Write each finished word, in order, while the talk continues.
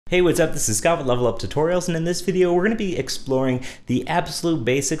Hey, what's up? This is Scott with Level Up Tutorials, and in this video we're going to be exploring the absolute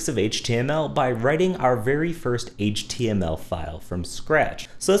basics of HTML by writing our very first HTML file from scratch.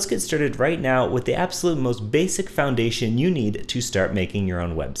 So let's get started right now with the absolute most basic foundation you need to start making your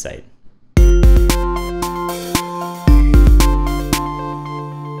own website.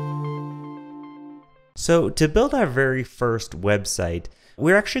 So to build our very first website,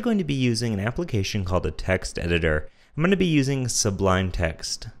 we're actually going to be using an application called a text editor. I'm going to be using Sublime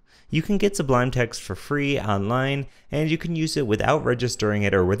Text. You can get Sublime Text for free online, and you can use it without registering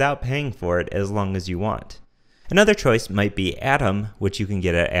it or without paying for it as long as you want. Another choice might be Atom, which you can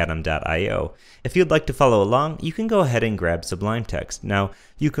get at atom.io. If you'd like to follow along, you can go ahead and grab Sublime Text. Now,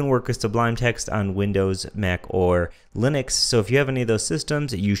 you can work with Sublime Text on Windows, Mac, or Linux, so if you have any of those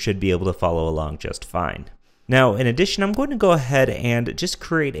systems, you should be able to follow along just fine. Now, in addition, I'm going to go ahead and just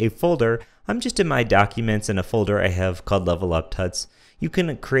create a folder. I'm just in my documents in a folder I have called Level Up Tuts. You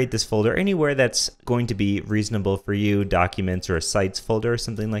can create this folder anywhere that's going to be reasonable for you, documents or a sites folder or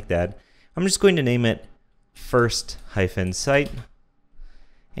something like that. I'm just going to name it first-site.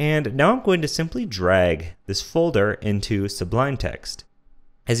 And now I'm going to simply drag this folder into Sublime Text.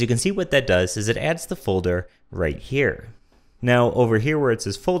 As you can see, what that does is it adds the folder right here. Now over here where it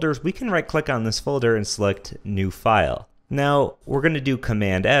says folders, we can right click on this folder and select new file. Now we're going to do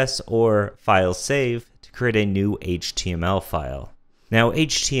Command S or File Save to create a new HTML file. Now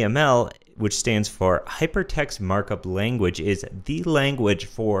HTML, which stands for Hypertext Markup Language, is the language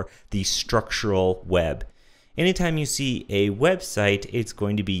for the structural web. Anytime you see a website, it's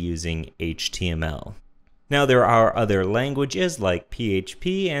going to be using HTML. Now there are other languages like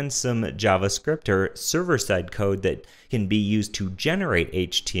PHP and some JavaScript or server-side code that can be used to generate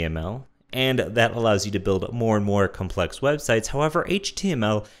HTML, and that allows you to build more and more complex websites. However,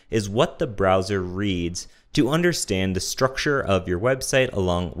 HTML is what the browser reads to understand the structure of your website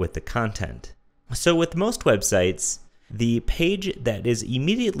along with the content. So with most websites, the page that is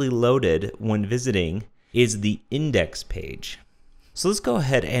immediately loaded when visiting is the index page. So let's go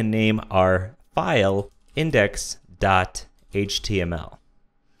ahead and name our file index.html.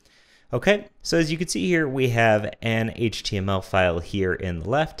 Okay, so as you can see here, we have an HTML file here in the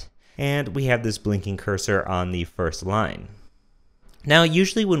left, and we have this blinking cursor on the first line. Now,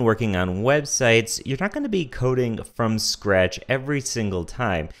 usually when working on websites, you're not going to be coding from scratch every single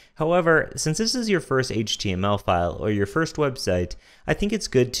time. However, since this is your first HTML file or your first website, I think it's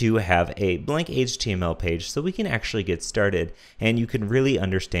good to have a blank HTML page so we can actually get started and you can really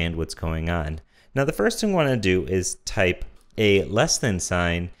understand what's going on. Now, the first thing we want to do is type a less than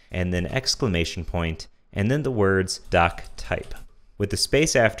sign and then exclamation point and then the words doc type. With the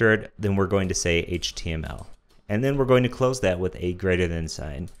space after it, then we're going to say HTML. And then we're going to close that with a greater than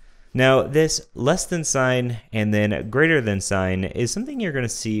sign. Now this less than sign and then greater than sign is something you're going to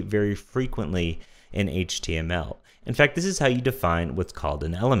see very frequently in HTML. In fact, this is how you define what's called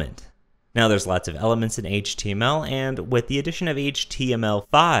an element. Now there's lots of elements in HTML, and with the addition of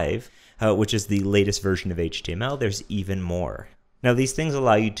HTML5, which is the latest version of HTML, there's even more. Now these things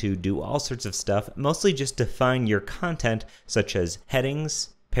allow you to do all sorts of stuff, mostly just define your content such as headings,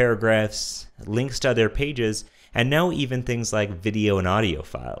 paragraphs, links to other pages, and now even things like video and audio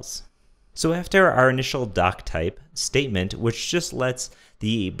files. So after our initial doc type statement, which just lets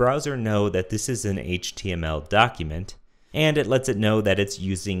the browser know that this is an HTML document, and it lets it know that it's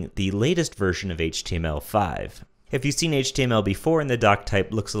using the latest version of HTML5. If you've seen HTML before and the doc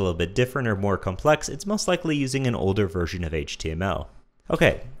type looks a little bit different or more complex, it's most likely using an older version of HTML.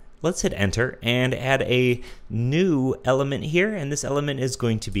 Okay, let's hit enter and add a new element here, and this element is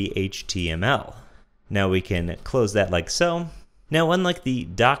going to be HTML. Now we can close that like so. Now, unlike the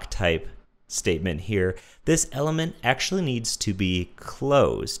doc type statement here, this element actually needs to be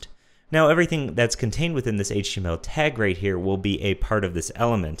closed. Now everything that's contained within this HTML tag right here will be a part of this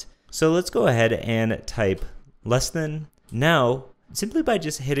element. So let's go ahead and type less than. Now, simply by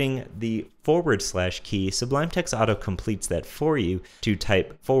just hitting the / key, Sublime Text auto completes that for you to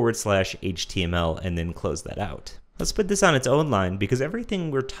type / HTML and then close that out. Let's put this on its own line because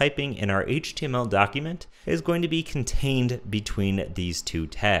everything we're typing in our HTML document is going to be contained between these two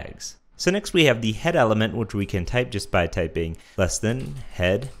tags. So next we have the head element, which we can type just by typing less than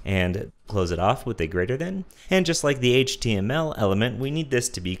head and close it off with a greater than. And just like the HTML element, we need this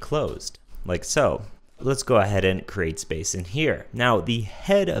to be closed, like so. Let's go ahead and create space in here. Now the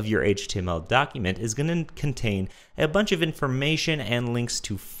head of your HTML document is going to contain a bunch of information and links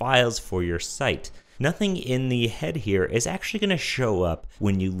to files for your site. Nothing in the head here is actually going to show up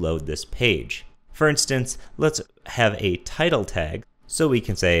when you load this page. For instance, let's have a title tag. So we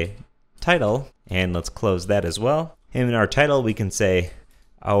can say title, and let's close that as well. And in our title, we can say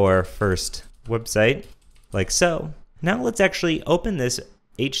our first website, like so. Now let's actually open this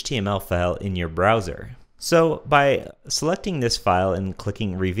HTML file in your browser. So by selecting this file and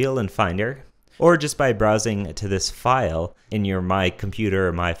clicking Reveal in Finder, or just by browsing to this file in your My Computer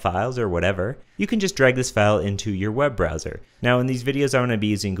or My Files or whatever, you can just drag this file into your web browser. Now in these videos I'm going to be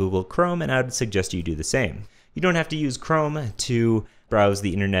using Google Chrome, and I would suggest you do the same. You don't have to use Chrome to browse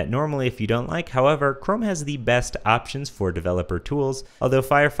the internet normally if you don't like. However, Chrome has the best options for developer tools, although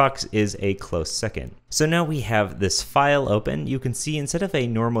Firefox is a close second. So now we have this file open. You can see instead of a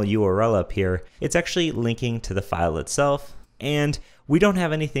normal URL up here, it's actually linking to the file itself, and we don't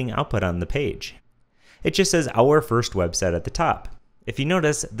have anything output on the page. It just says our first website at the top. If you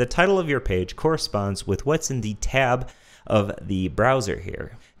notice, the title of your page corresponds with what's in the tab of the browser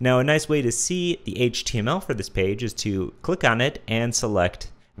here. Now a nice way to see the HTML for this page is to click on it and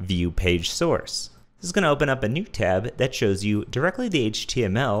select View Page Source. This is going to open up a new tab that shows you directly the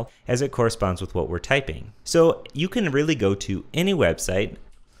HTML as it corresponds with what we're typing. So you can really go to any website.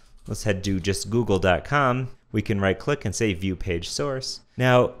 Let's head to just google.com. We can right click and say View Page Source.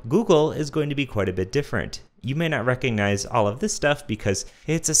 Now Google is going to be quite a bit different. You may not recognize all of this stuff because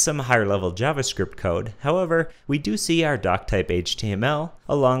it's some higher level JavaScript code. However, we do see our doctype HTML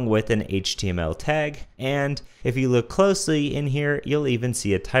along with an HTML tag, and if you look closely in here, you'll even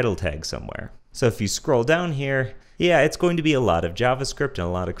see a title tag somewhere. So if you scroll down here, yeah, it's going to be a lot of JavaScript and a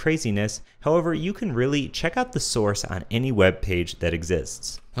lot of craziness. However, you can really check out the source on any web page that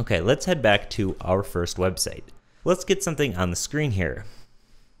exists. Okay, let's head back to our first website. Let's get something on the screen here.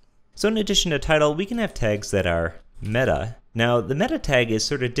 So in addition to title, we can have tags that are meta. Now the meta tag is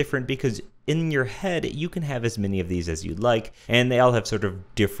sort of different because in your head you can have as many of these as you'd like, and they all have sort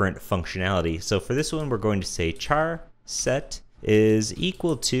of different functionality. So for this one we're going to say char set is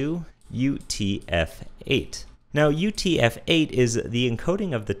equal to UTF-8. Now UTF-8 is the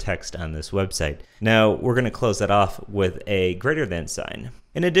encoding of the text on this website. Now we're going to close that off with a greater than sign.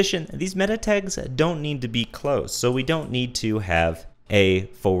 In addition, these meta tags don't need to be closed, so we don't need to have a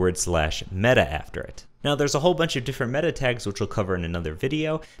 /meta after it. Now there's a whole bunch of different meta tags which we'll cover in another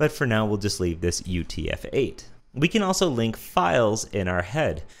video, but for now we'll just leave this UTF-8. We can also link files in our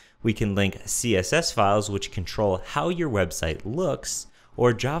head. We can link CSS files which control how your website looks,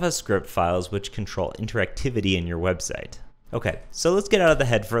 or JavaScript files which control interactivity in your website. Okay, so let's get out of the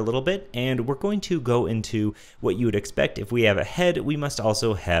head for a little bit, and we're going to go into what you would expect. If we have a head, we must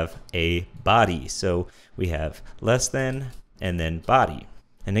also have a body. So we have less than, and then body.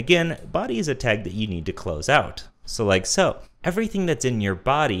 And again, body is a tag that you need to close out. So like so, everything that's in your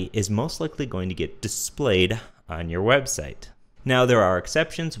body is most likely going to get displayed on your website. Now there are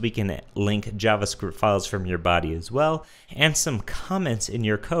exceptions. We can link JavaScript files from your body as well, and some comments in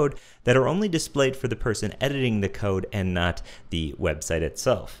your code that are only displayed for the person editing the code and not the website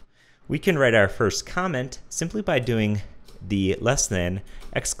itself. We can write our first comment simply by doing the less than,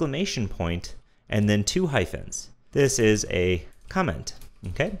 exclamation point, and then 2 hyphens. This is a comment,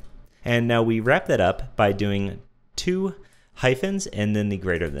 okay? And now we wrap that up by doing 2 hyphens and then the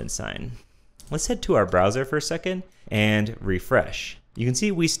greater than sign. Let's head to our browser for a second and refresh. You can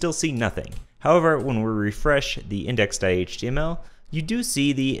see we still see nothing. However, when we refresh the index.html, you do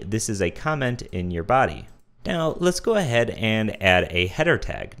see this is a comment in your body. Now let's go ahead and add a header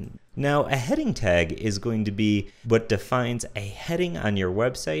tag. Now a heading tag is going to be what defines a heading on your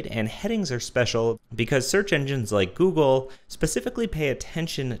website, and headings are special because search engines like Google specifically pay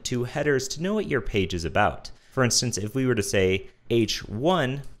attention to headers to know what your page is about. For instance, if we were to say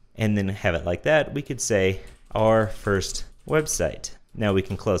H1 and then have it like that, we could say our first website. Now we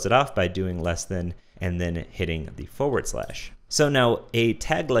can close it off by doing less than and then hitting the /. So now a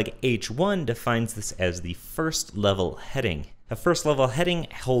tag like H1 defines this as the first level heading. A first level heading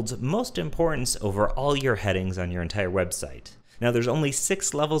holds most importance over all your headings on your entire website. Now there's only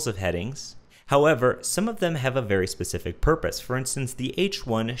 6 levels of headings. However, some of them have a very specific purpose. For instance, the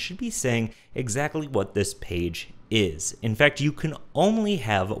H1 should be saying exactly what this page is. In fact, you can only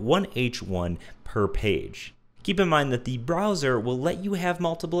have one H1 per page. Keep in mind that the browser will let you have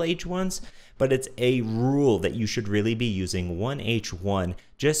multiple H1s, but it's a rule that you should really be using one H1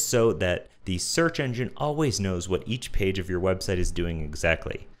 just so that the search engine always knows what each page of your website is doing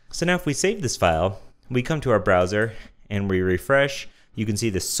exactly. So now if we save this file, we come to our browser and we refresh. You can see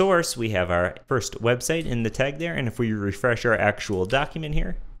the source, we have our first website in the tag there, and if we refresh our actual document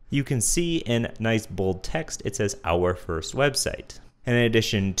here, you can see in nice bold text it says our first website. And in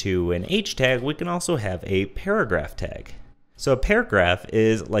addition to an H tag, we can also have a paragraph tag. So a paragraph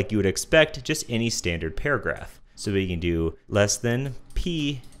is, like you would expect, just any standard paragraph. So we can do less than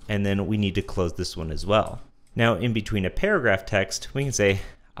P, and then we need to close this one as well. Now in between a paragraph text, we can say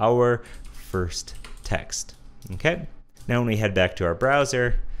our first text. Okay, now when we head back to our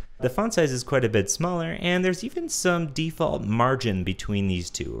browser, the font size is quite a bit smaller, and there's even some default margin between these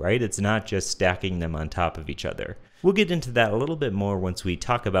two, right? It's not just stacking them on top of each other. We'll get into that a little bit more once we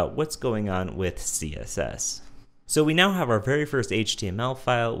talk about what's going on with CSS. So we now have our very first HTML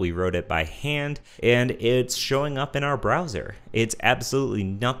file. We wrote it by hand, and it's showing up in our browser. It's absolutely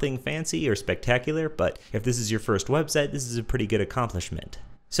nothing fancy or spectacular, but if this is your first website, this is a pretty good accomplishment.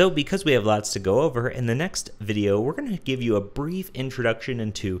 So because we have lots to go over, in the next video, we're going to give you a brief introduction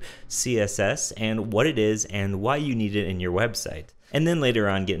into CSS and what it is and why you need it in your website. And then later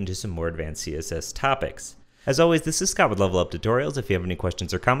on, get into some more advanced CSS topics. As always, this is Scott with Level Up Tutorials. If you have any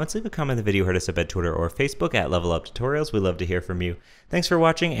questions or comments, leave a comment in the video, hit us up at Twitter or Facebook at Level Up Tutorials. We'd love to hear from you. Thanks for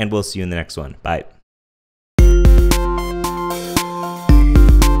watching, and we'll see you in the next one. Bye.